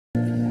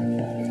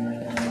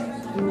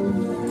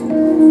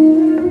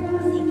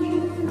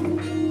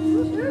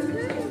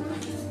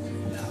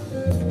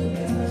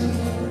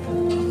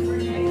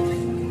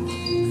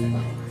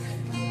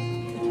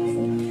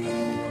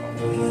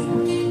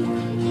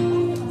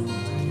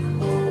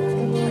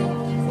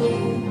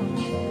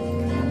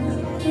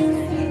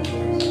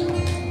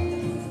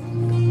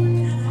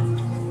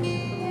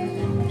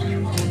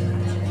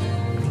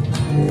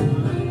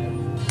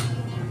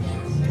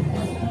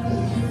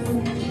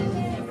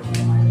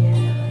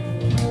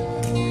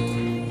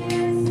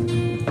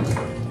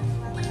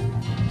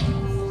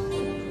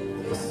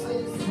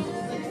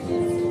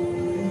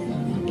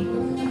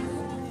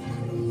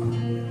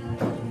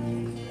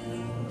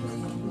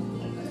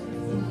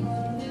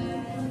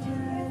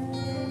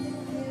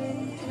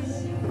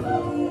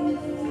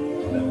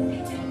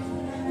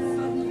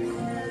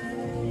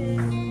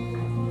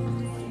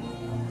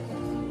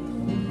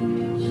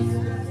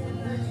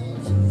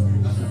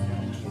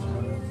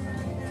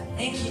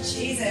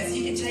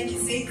can take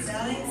your seats,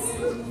 darlings.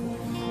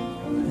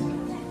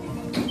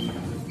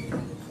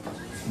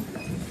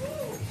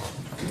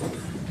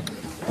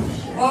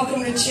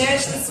 Welcome to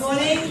church this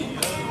morning.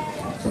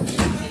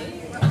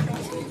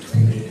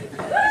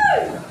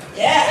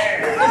 Yeah,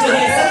 good to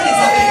hear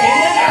somebody's up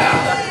here.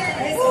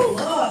 Praise the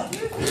Lord.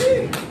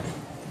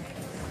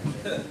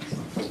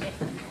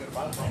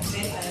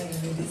 Actually, I don't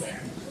even know this.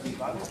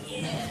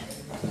 Yeah.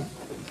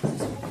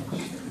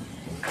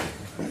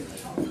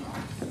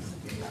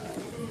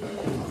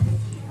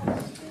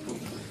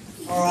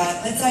 All right,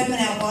 let's open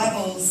our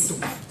Bibles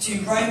to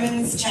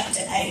Romans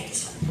chapter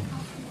 8.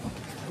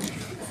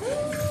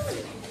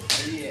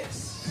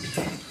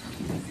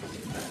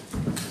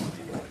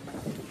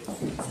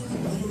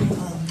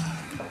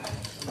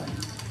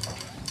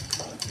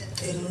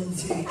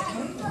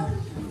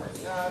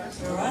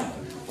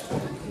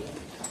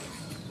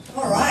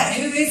 All right,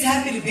 who is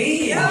happy to be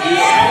here?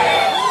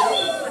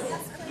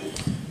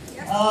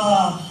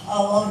 Oh, I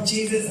love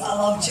Jesus, I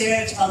love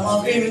church, I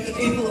love being with the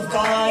people of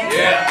God.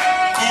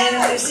 And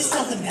there's just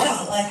nothing better.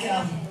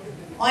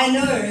 I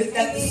know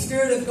that the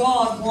Spirit of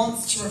God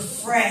wants to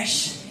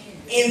refresh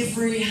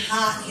every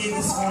heart here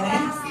this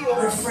morning.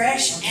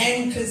 Refresh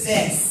and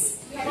possess.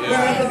 We're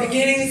at the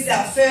beginning. This is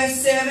our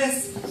first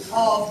service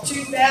of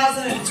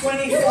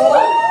 2024.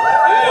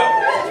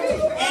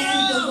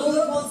 And the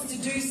Lord wants to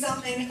do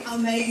something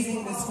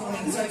amazing this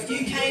morning. So if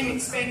you came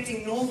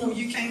expecting normal,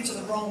 you came to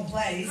the wrong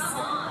place.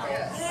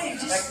 Hey,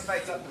 just...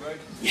 Take the faith up the road.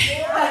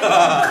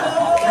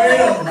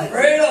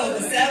 Brutal.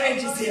 The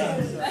savage is here.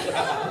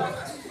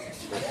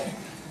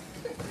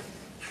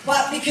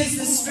 But because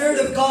the Spirit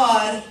of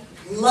God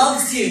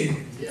loves you.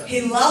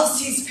 He loves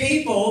His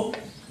people.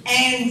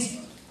 And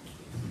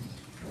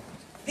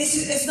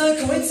it's no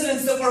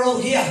coincidence that we're all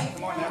here.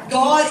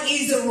 God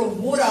is a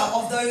rewarder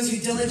of those who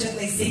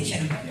diligently seek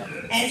Him.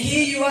 And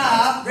here you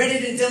are, ready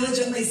to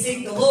diligently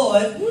seek the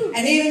Lord.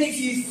 And even if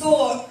you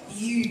thought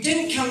you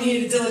didn't come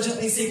here to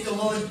diligently seek the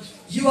Lord,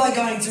 you are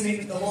going to meet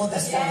with the Lord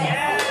this morning.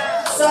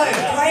 So,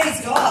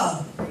 praise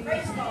God.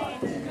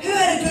 Who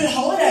had a good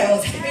holiday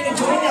or has been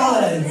enjoying the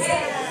holidays?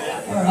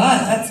 All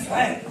right, that's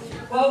great.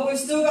 Well, we've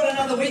still got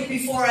another week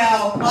before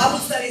our Bible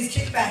studies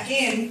kick back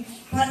in.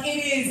 But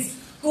it is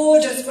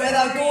gorgeous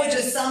weather,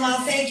 gorgeous summer.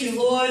 Thank you,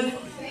 Lord.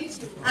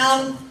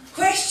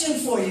 Question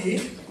for you.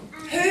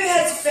 Who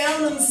has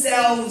found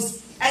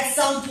themselves at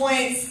some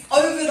points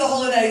over the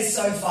holidays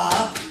so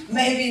far,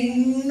 maybe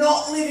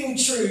not living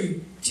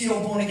true to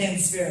your born-again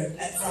spirit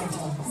at some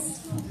times?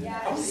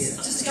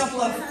 Just a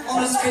couple of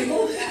honest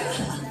people.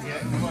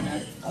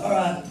 All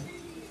right.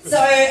 So,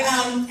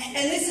 and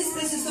this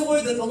is the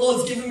word that the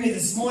Lord's given me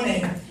this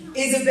morning,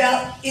 is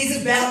about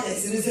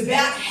this. It is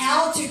about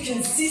how to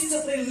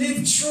consistently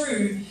live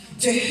true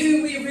to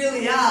who we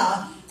really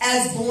are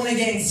as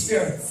born-again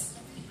spirits.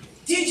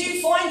 Did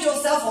you find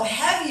yourself, or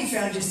have you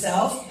found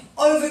yourself,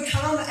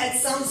 overcome at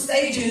some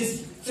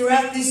stages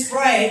throughout this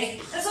break?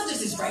 And it's not just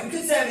this break, we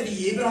could say over the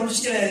year, but I'm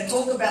just going to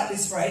talk about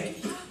this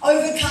break.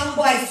 Overcome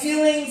by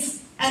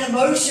feelings and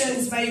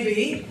emotions,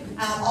 maybe.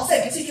 I'll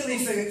say particularly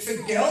for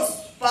girls,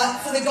 but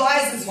for the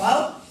guys as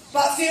well.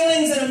 But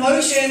feelings and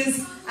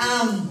emotions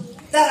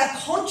that are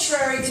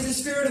contrary to the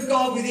Spirit of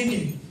God within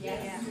you.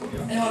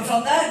 Anyone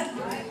felt that?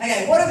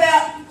 Okay, what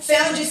about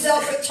found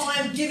yourself at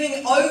times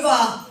giving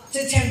over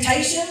to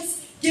temptations,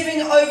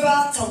 giving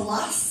over to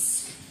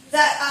lusts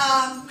that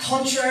are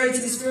contrary to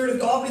the Spirit of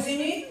God within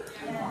you?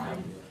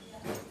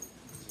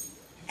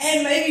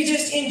 And maybe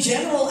just in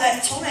general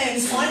at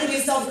times finding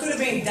yourself, could have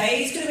been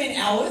days, could have been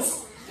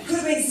hours, could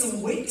have been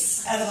some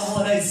weeks out of the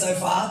holidays so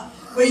far,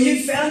 where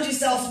you found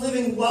yourself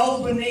living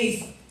well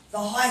beneath the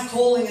high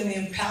calling and the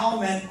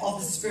empowerment of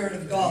the Spirit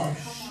of God.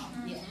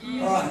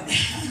 All right.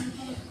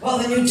 Well,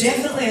 then you're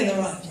definitely in the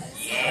right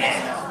place.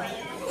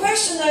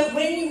 Question though,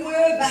 when you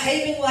were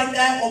behaving like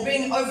that or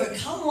being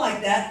overcome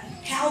like that,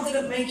 how did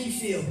it make you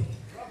feel?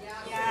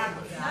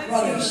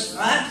 Rubbish,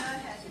 right?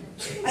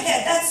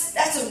 Okay,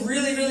 that's a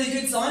really, really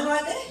good sign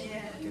right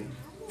there.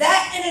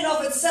 That in and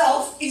of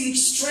itself is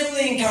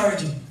extremely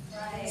encouraging.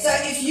 So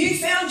if you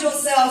found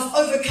yourself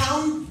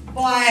overcome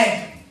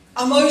by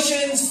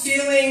emotions,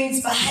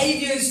 feelings,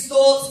 behaviours,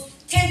 thoughts,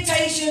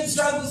 temptations,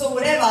 struggles or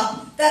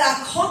whatever that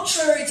are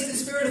contrary to the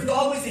Spirit of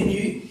God within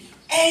you,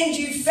 and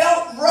you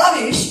felt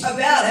rubbish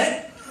about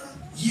it,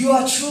 you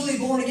are truly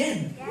born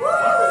again.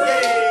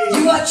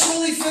 You are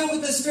truly filled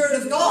with the Spirit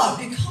of God,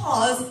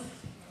 because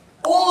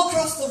all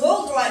across the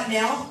world right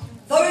now,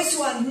 those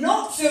who are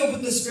not filled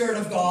with the Spirit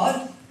of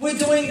God were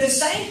doing the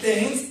same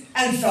things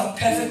and felt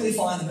perfectly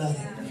fine about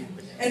it.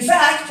 In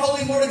fact,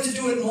 probably wanted to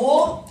do it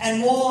more and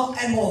more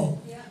and more.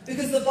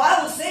 Because the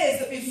Bible says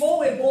that before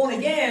we're born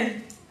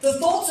again, the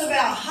thoughts of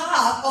our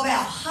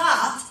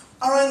heart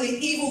are only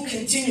evil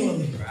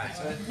continually.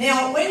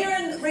 Now, when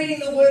you're reading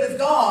the Word of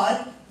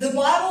God, the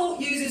Bible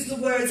uses the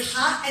words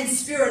heart and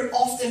spirit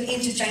often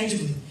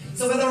interchangeably.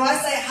 So whether I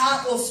say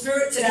heart or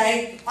spirit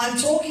today, I'm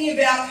talking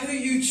about who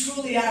you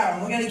truly are,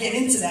 and we're going to get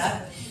into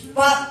that.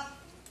 But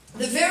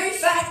The very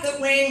fact that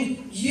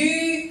when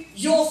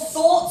your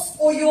thoughts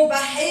or your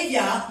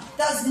behavior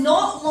does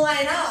not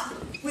line up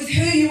with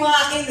who you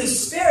are in the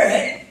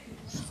Spirit,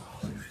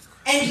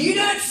 and you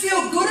don't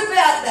feel good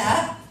about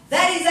that,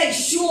 that is a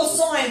sure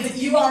sign that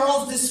you are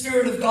of the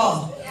Spirit of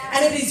God.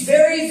 And it is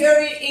very,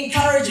 very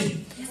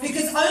encouraging.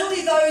 Because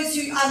only those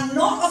who are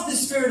not of the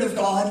Spirit of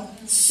God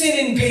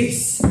sin in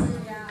peace.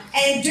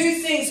 And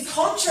do things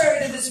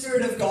contrary to the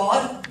Spirit of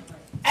God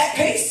at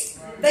peace.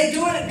 They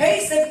do it at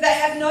peace. They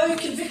have no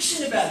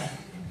conviction about it.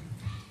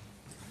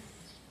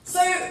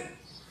 So,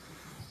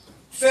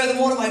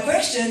 furthermore to my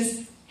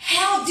questions,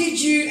 how did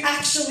you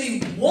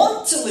actually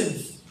want to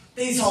live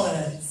these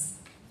holidays?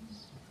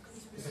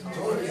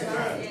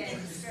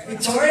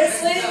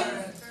 Victoriously?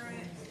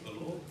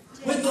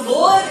 With the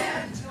Lord?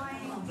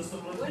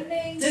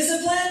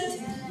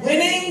 Disciplined?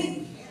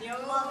 Winning?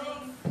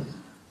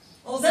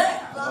 What was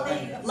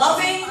that?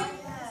 Loving?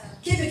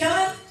 Keep it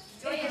coming?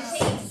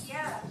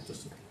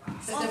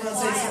 Except everyone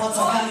says once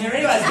I come here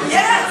anyways.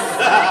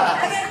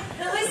 Yeah! Okay,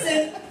 now listen.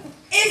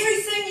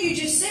 Everything you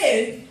just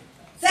said,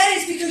 that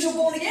is because you're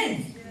born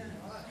again.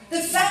 The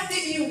fact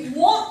that you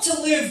want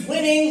to live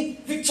winning,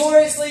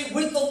 victoriously,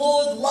 with the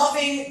Lord,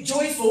 loving,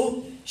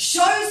 joyful,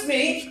 shows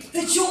me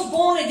that you're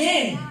born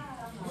again.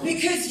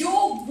 Because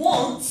your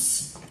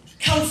wants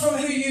come from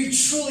who you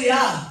truly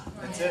are.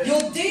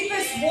 Your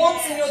deepest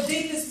wants and your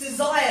deepest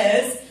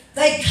desires,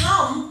 they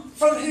come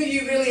from who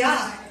you really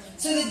are.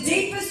 So the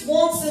deepest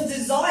wants and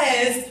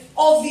desires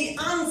of the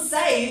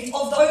unsaved,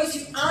 of those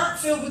who aren't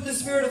filled with the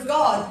Spirit of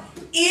God,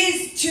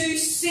 is to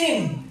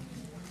sin.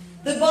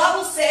 The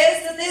Bible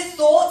says that their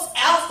thoughts,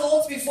 our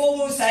thoughts before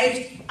we were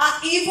saved, are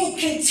evil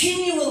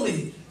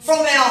continually from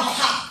our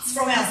hearts,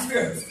 from our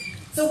spirits.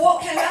 So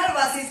what came out of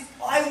us is,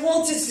 I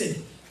want to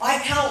sin. I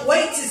can't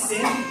wait to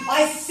sin.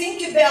 I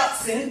think about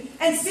sin.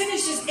 And sin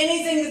is just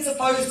anything that's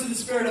opposed to the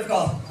Spirit of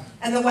God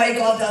and the way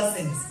God does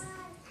things.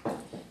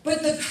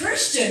 But the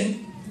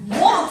Christian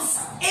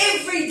wants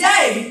every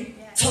day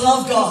to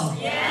love God,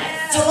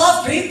 to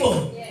love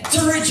people,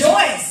 to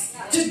rejoice,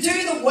 to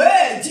do the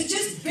Word, to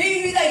just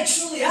be who they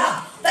truly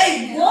are.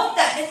 They want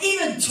that. And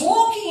even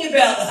talking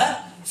about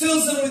that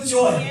fills them with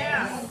joy.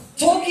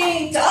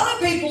 Talking to other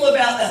people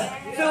about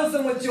that fills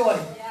them with joy.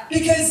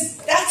 Because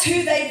that's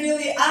who they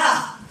really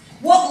are.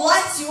 What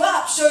lights you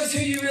up shows who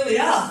you really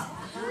are.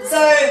 So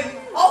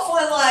I'll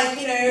find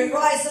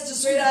Rye's such a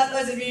sweetheart.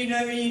 Those of you who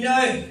know me, you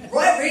know.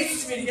 Rye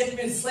reads to me to get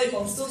me to sleep.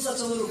 I'm still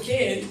such a little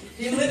kid.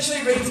 He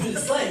literally reads me to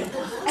sleep.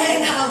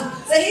 And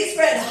so he's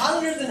read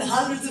hundreds and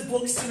hundreds of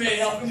books to me,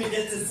 helping me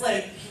get to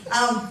sleep.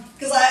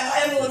 Because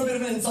I am a little bit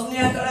of an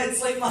insomniac. I don't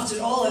sleep much at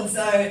all. And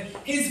so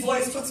his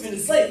voice puts me to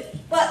sleep.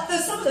 But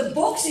some of the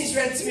books he's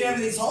read to me over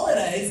these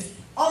holidays,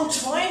 I'm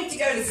trying to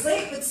go to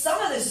sleep, but some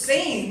of the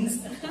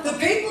scenes, the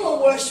people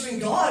are worshipping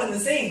God in the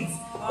scenes.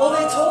 Or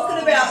they're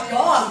talking about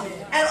God.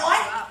 And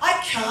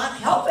I can't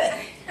help it.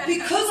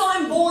 Because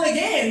I'm born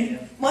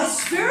again, my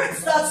spirit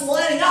starts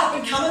lining up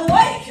and coming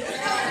awake.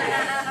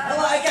 I'm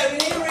like, okay, we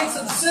need to read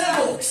some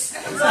sinner books.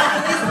 So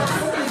I can leave my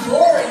fucking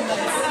boring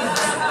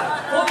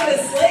put me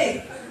to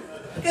sleep.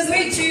 Because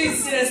we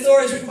choose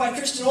stories written by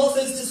Christian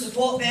authors to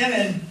support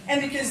them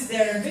and because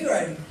they're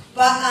invigorating.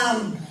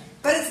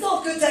 But it's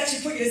not good to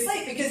actually put you to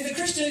sleep because the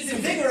Christian is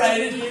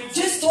invigorated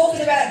just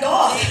talking about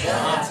God.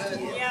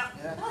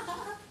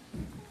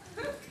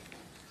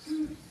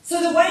 So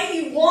the way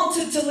you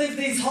wanted to live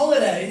these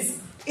holidays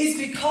is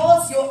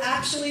because you're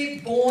actually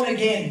born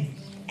again.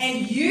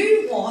 And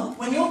you want,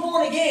 when you're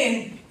born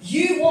again,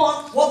 you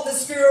want what the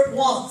Spirit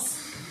wants.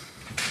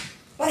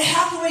 But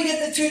how can we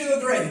get the two to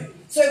agree?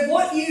 So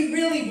what you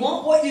really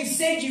want, what you've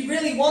said you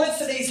really wanted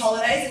for these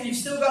holidays, and you've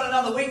still got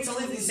another week to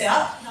live this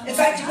out. In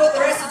fact, you've got the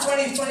rest of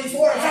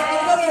 2024. In fact,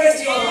 you've got the rest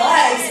of your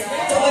lives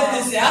to live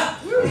this out.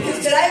 Because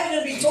today we're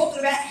going to be talking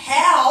about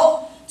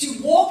how to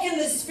walk in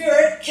the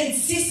Spirit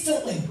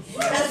consistently.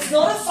 And it's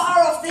not a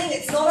far off thing.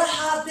 It's not a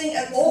hard thing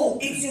at all.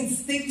 It's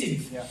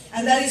instinctive.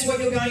 And that is what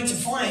you're going to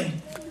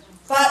find.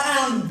 But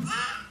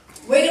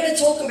we're going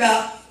to talk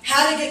about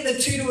how to get the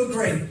two to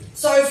agree.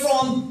 So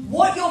from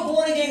what your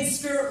born-again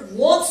spirit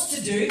wants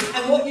to do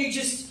and what you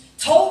just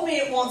told me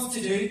it wants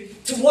to do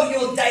to what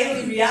your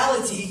daily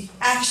reality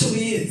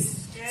actually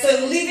is. So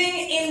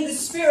living in the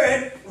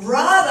Spirit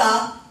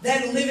rather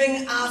than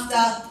living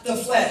after the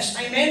flesh.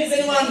 Amen? Does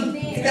anyone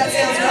think that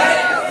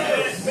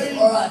sounds great?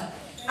 All right.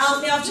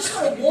 Now, I've just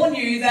got to warn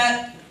you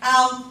that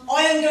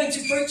I am going to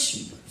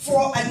preach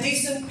for a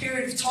decent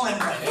period of time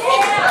right now.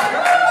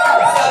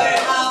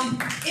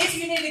 So, if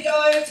you need to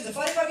go to the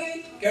funny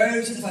buggy,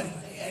 go to the funny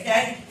buggy,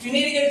 okay? If you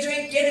need to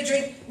get a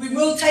drink. We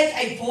will take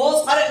a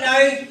pause. I don't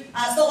know.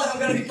 It's not like I'm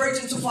going to be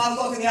preaching until 5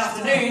 o'clock in the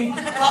afternoon,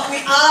 but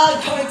we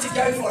are going to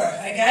go for it,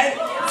 okay?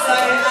 So,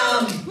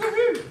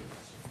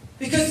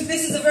 because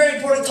this is a very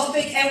important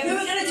topic, and we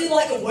were going to do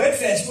like a word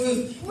fest. We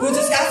were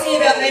discussing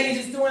about maybe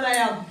just doing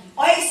a...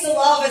 I used to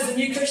love, as a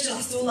new Christian,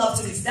 I still love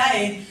to this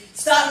day,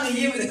 starting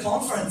the year with a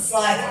conference.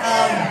 I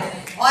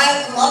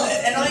love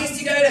it. And I used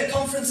to go to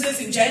conferences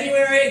in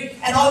January,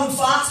 and I would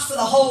fast for the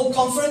whole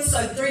conference,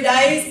 so 3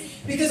 days.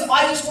 because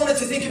I just wanted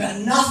to think about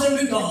nothing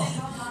but God.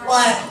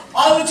 Like,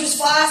 I would just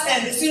fast,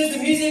 and as soon as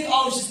the music,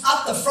 I was just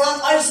up the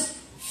front. I just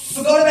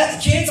forgot about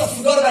the kids. I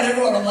forgot about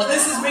everyone. I'm like,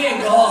 this is me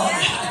and God.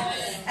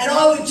 And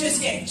I would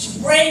just get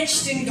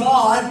drenched in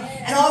God,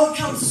 and I would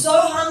come so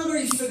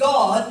hungry for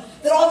God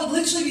that I would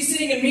literally be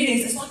sitting in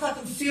meetings. It's like I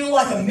could feel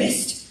like a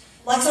mist.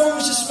 Like someone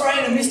was just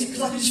spraying a mist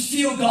because I could just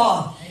feel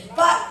God.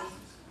 But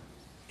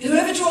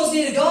whoever draws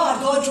near to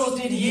God, God draws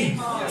near to you.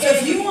 So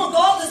if you want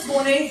God this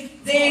morning,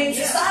 then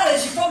for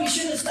starters, you probably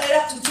shouldn't have stayed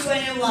up till 2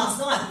 a.m. last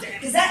night.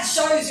 Because that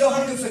shows your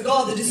hunger for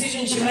God, the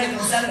decisions you make on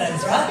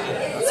Saturdays,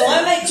 right? So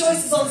I make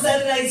choices on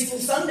Saturdays for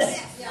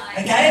Sunday.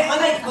 Okay?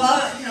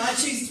 I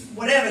choose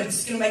whatever.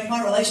 It's going to make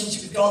my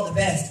relationship with God the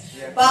best.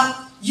 But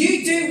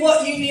you do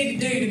what you need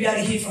to do to be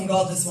able to hear from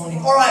God this morning.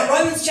 All right,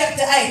 Romans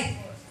chapter 8,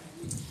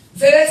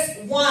 verse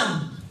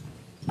 1.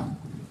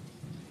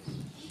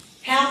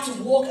 How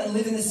to walk and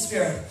live in the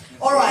Spirit.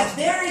 All right,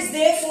 there is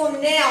therefore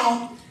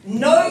now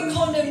no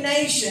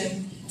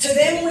condemnation to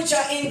them which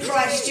are in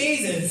Christ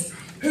Jesus,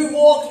 who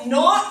walk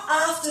not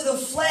after the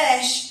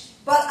flesh,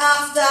 but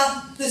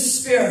after the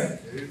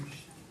Spirit.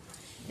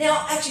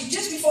 Now, actually,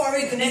 just before I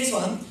read the next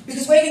one,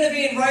 because we're going to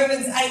be in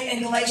Romans 8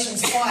 and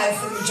Galatians 5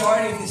 for the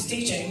majority of this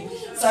teaching,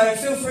 so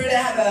feel free to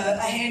have a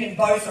hand in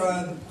both or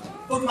a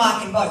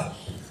bookmark in both.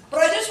 But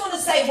I just want to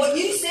say, what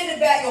you said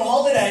about your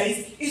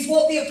holidays is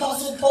what the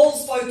Apostle Paul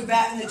spoke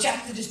about in the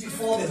chapter just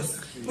before this,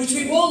 which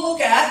we will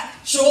look at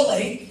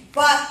shortly.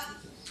 But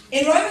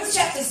in Romans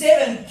chapter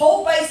 7,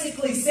 Paul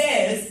basically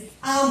says,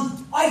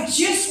 I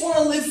just want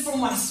to live from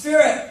my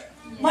spirit.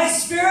 My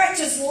spirit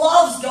just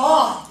loves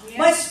God.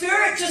 My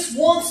spirit just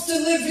wants to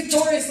live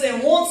victoriously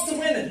and wants to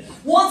win it,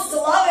 wants to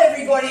love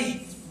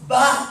everybody.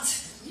 But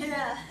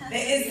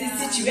there is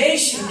this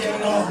situation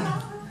going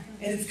on.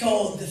 And it's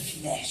called the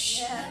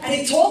flesh. And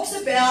he talks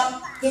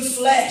about the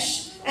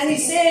flesh. And he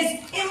says,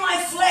 in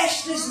my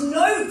flesh, there's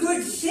no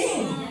good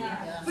thing.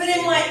 But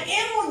in my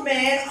inward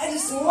man, I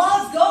just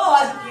love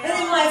God.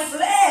 And in my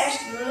flesh,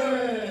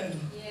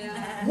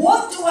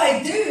 what do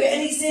I do?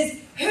 And he says,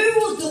 who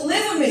will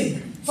deliver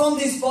me from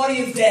this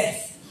body of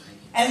death?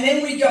 And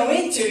then we go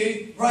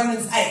into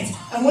Romans 8.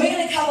 And we're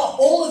going to cover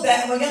all of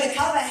that. And we're going to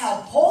cover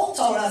how Paul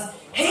told us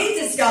he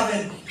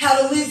discovered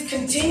how to live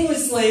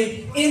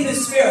continuously in the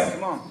Spirit.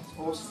 Come on.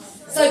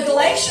 So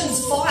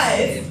Galatians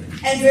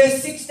 5 and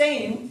verse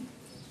 16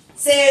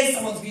 says,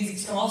 someone's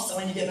music's come off, so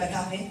when you get back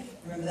up here,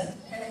 remember that.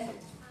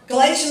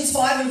 Galatians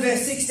 5 and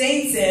verse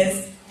 16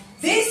 says,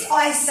 this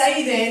I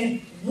say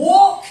then,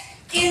 walk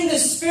in the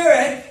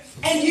Spirit,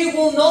 and you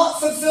will not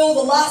fulfill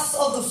the lusts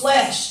of the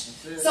flesh.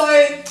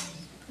 So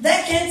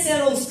that can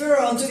sound all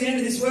spiritual until the end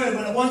of this word,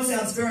 when it won't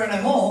sound spiritual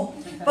no more.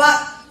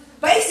 But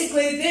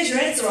basically, there's your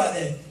answer right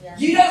there.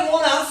 You don't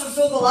want to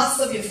fulfill the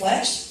lusts of your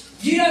flesh.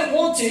 You don't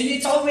want to. You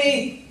told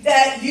me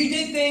that you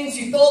did things,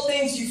 you thought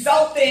things, you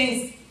felt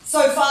things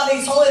so far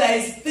these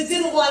holidays that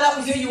didn't line up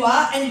with who you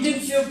are, and you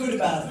didn't feel good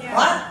about it,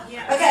 right?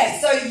 Okay,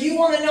 so you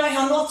want to know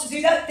how not to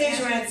do that? There's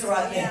your answer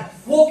right there.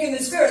 Walk in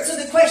the Spirit. So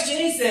the question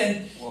is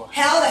then,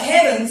 how the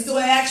heavens do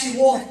I actually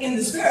walk in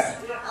the Spirit?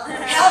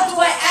 How do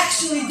I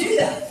actually do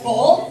that?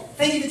 Paul,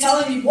 thank you for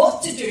telling me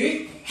what to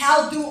do.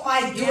 How do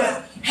I do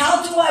it?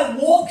 How do I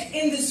walk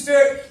in the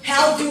Spirit?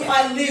 How do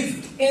I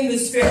live in the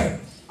Spirit?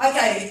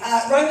 Okay,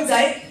 Romans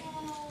 8.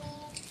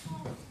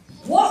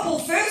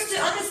 First, to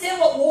understand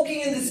what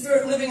walking in the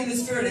Spirit, living in the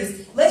Spirit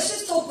is, let's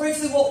just talk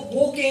briefly what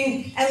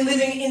walking and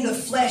living in the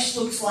flesh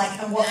looks like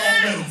and what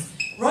that means.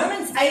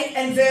 Romans 8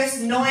 and verse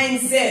 9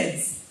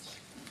 says,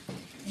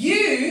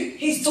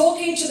 he's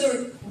talking to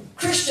the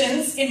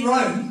Christians in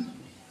Rome,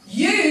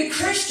 you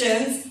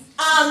Christians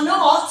are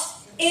not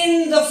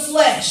in the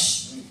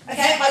flesh.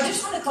 Okay, I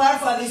just want to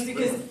clarify this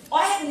because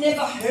I have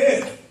never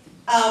heard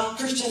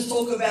Christians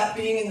talk about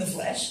being in the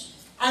flesh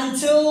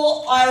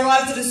until I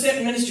arrived at a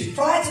certain ministry.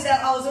 Prior to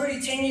that, I was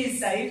already 10 years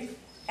saved,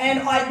 and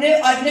I'd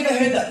never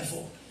heard that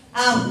before.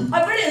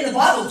 I've read it in the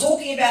Bible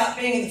talking about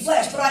being in the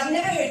flesh, but I've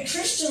never heard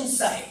Christians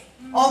say,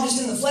 I'm just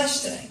in the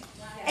flesh today.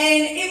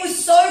 And it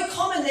was so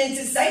common then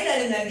to say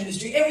that in that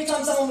ministry. Every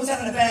time someone was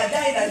having a bad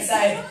day, they'd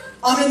say,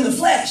 I'm in the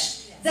flesh.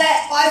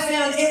 That I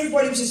found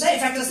everybody was just saying. In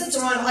fact, I said to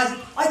Ryan,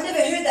 I'd never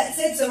heard that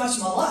said so much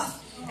in my life.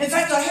 In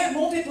fact, I heard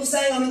more people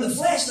saying I'm in the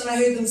flesh than I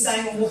heard them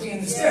saying I'm walking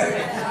in the Spirit.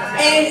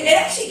 And it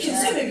actually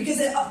concerned me because,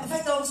 in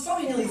fact, I was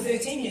probably nearly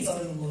 13 years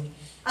old in the Lord.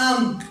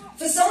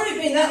 For someone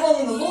who'd been that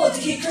long in the Lord,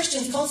 to hear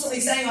Christians constantly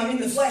saying I'm in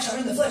the flesh,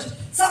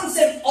 something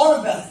said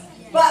odd about it.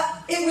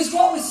 But it was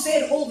what was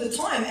said all the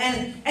time.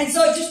 And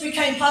so it just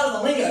became part of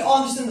the lingo.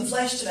 Oh, I'm just in the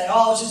flesh today.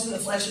 Oh, I was just in the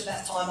flesh at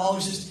that time. I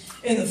was just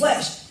in the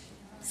flesh.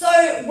 So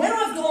when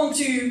I've gone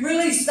to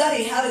really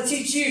study how to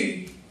teach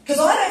you, because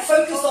I don't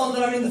focus on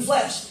that I'm in the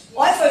flesh.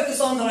 I focus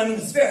on that I'm in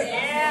the Spirit.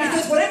 Yeah.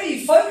 Because whatever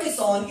you focus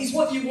on is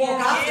what you walk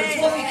after. It's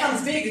what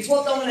becomes big. It's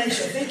what dominates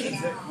your thinking.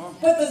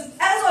 But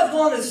as I've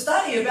gone to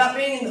study about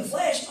being in the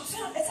flesh, I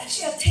found it's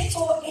actually a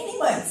tetor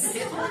anyways.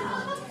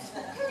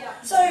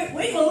 So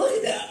we're going to look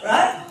at that,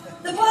 right?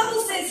 The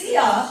Bible says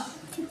here,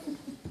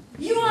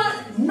 you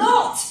are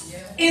not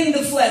in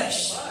the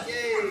flesh.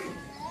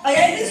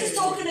 Okay, this is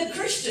talking to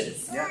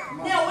Christians.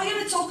 Now, we're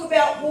going to talk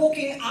about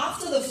walking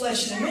after the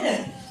flesh in a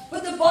minute.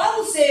 But the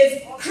Bible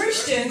says,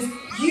 Christians,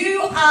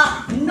 you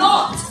are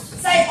not.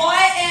 Say,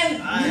 I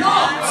am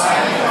not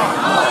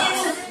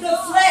in the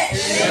flesh.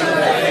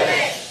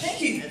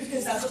 Thank you,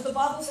 because that's what the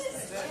Bible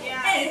says.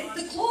 And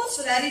the clause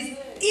for that is,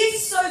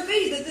 if so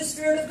be that the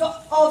Spirit of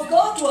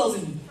God dwells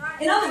in you.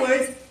 In other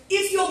words,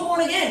 if you're born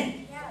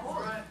again.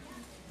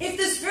 If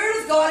the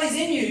Spirit of God is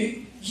in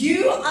you,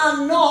 you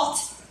are not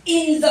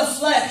in the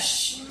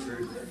flesh.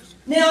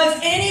 Now, if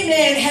any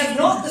man have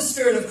not the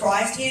Spirit of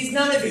Christ, he is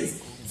none of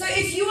his. So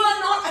if you are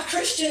not a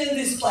Christian in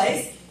this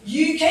place,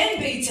 you can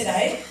be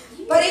today.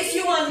 But if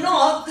you are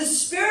not, the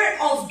Spirit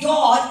of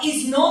God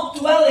is not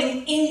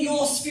dwelling in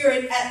your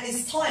spirit at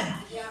this time.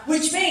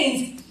 Which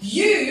means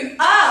you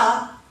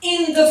are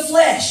in the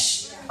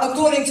flesh,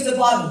 according to the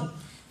Bible.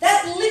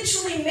 That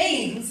literally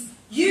means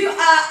you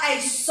are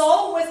a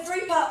soul. We're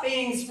three-part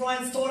beings.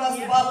 Ryan's taught us,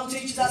 the Bible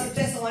teaches us in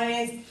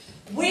Thessalonians.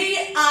 We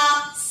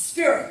are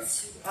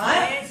spirits,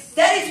 right?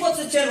 That is what's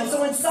eternal.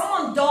 So when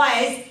someone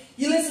dies,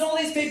 you listen to all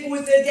these people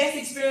with their death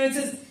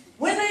experiences.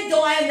 When they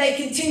die and they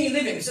continue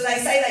living, so they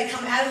say they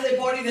come out of their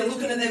body, they're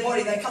looking at their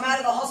body. They come out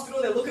of the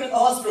hospital, they're looking at the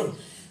hospital.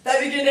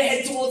 They begin to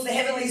head towards the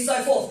heavenly,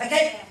 so forth.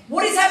 Okay?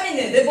 What is happening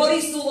there? Their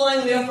body's still lying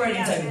on the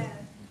operating table.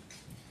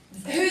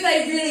 Who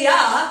they really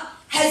are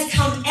has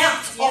come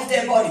out of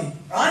their body,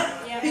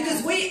 right?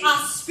 Because we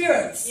are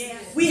spirits.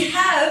 We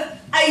have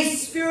a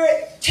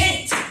spirit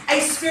tent, a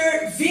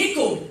spirit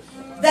vehicle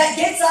that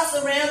gets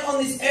us around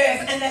on this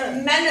earth and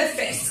that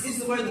manifests, is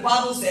the word the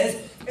Bible says.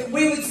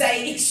 We would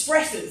say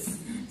expresses.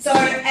 So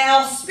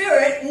our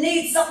spirit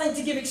needs something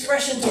to give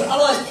expression to it.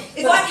 Otherwise,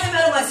 if I came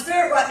out of my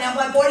spirit right now,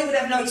 my body would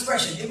have no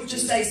expression. It would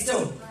just stay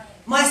still.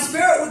 My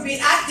spirit would be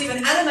active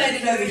and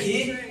animated over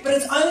here, but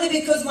it's only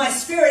because my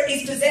spirit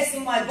is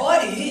possessing my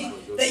body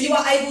that you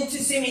are able to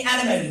see me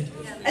animated.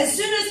 As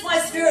soon as my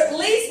spirit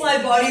leaves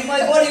my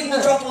body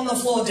will drop on the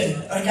floor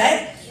dead,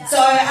 okay? So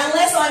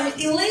unless I'm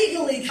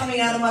illegally coming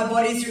out of my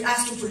body through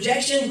astral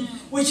projection,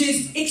 which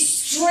is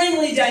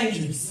extremely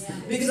dangerous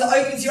because it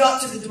opens you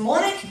up to the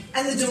demonic,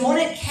 and the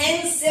demonic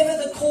can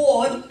sever the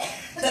cord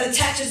that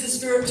attaches the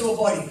spirit to a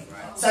body.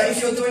 So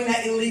if you're doing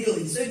that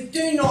illegally. So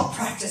do not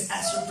practice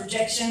astral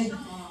projection.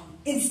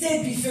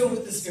 Instead, be filled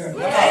with the Spirit,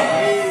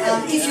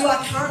 okay? If you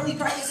are currently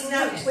practicing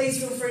that, please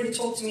feel free to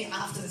talk to me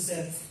after the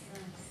service.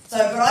 So,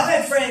 but I've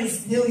had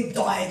friends nearly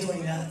die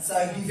doing that,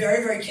 so be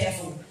very, very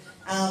careful.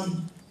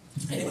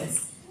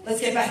 Anyways, let's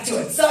get back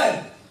to it.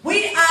 So,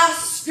 we are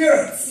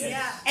spirits,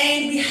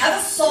 and we have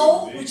a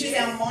soul, which is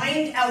our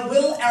mind, our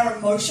will, our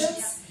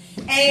emotions,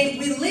 and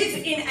we live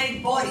in a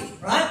body,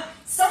 right?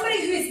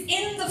 Somebody who is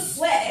in the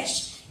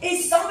flesh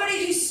is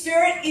somebody whose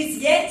spirit is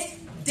yet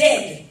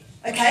dead,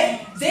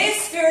 okay? Their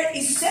spirit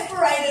is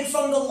separated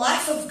from the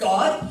life of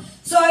God.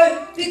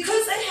 So,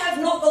 because they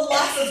have not the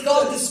life of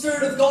God, the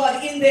Spirit of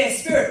God in their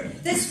spirit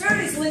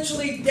is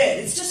literally dead.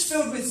 It's just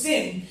filled with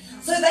sin.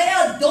 So they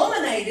are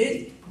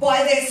dominated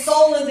by their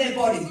soul and their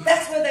body.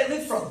 That's where they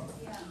live from.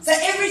 So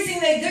everything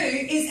they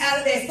do is out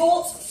of their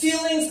thoughts,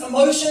 feelings,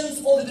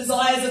 emotions, or the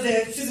desires of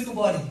their physical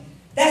body.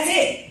 That's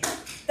it.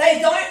 They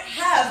don't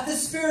have the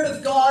Spirit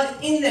of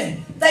God in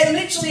them. They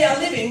literally are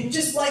living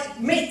just like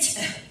meat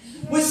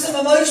with some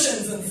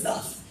emotions and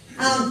stuff.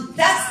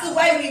 That's the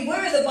way we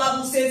were, the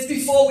Bible says,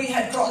 before we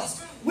had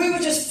Christ. We were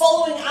just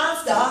following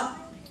after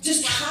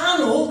just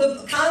carnal.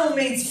 The carnal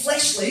means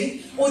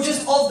fleshly, or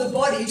just of the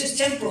body, just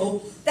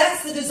temporal.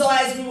 That's the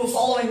desires we were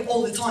following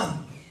all the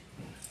time.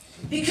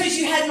 Because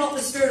you had not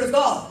the Spirit of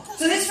God.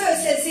 So this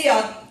verse says here,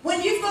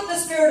 when you've got the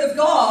Spirit of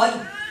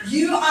God,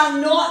 you are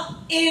not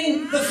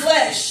in the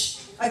flesh.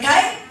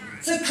 Okay?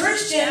 So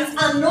Christians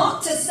are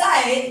not to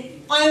say,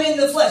 I am in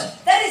the flesh.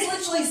 That is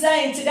literally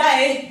saying,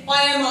 today,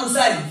 I am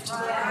unsaved.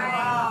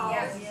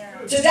 Wow.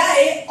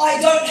 Today, I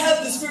don't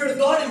have the Spirit of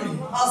God in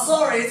me. Oh,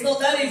 sorry, it's not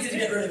that easy to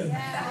get rid of it.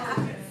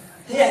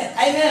 Yeah,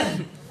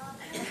 amen.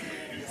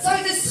 So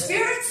the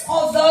spirits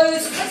of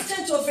those, let's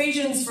turn to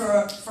Ephesians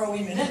for a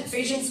wee minute.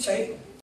 Ephesians 2.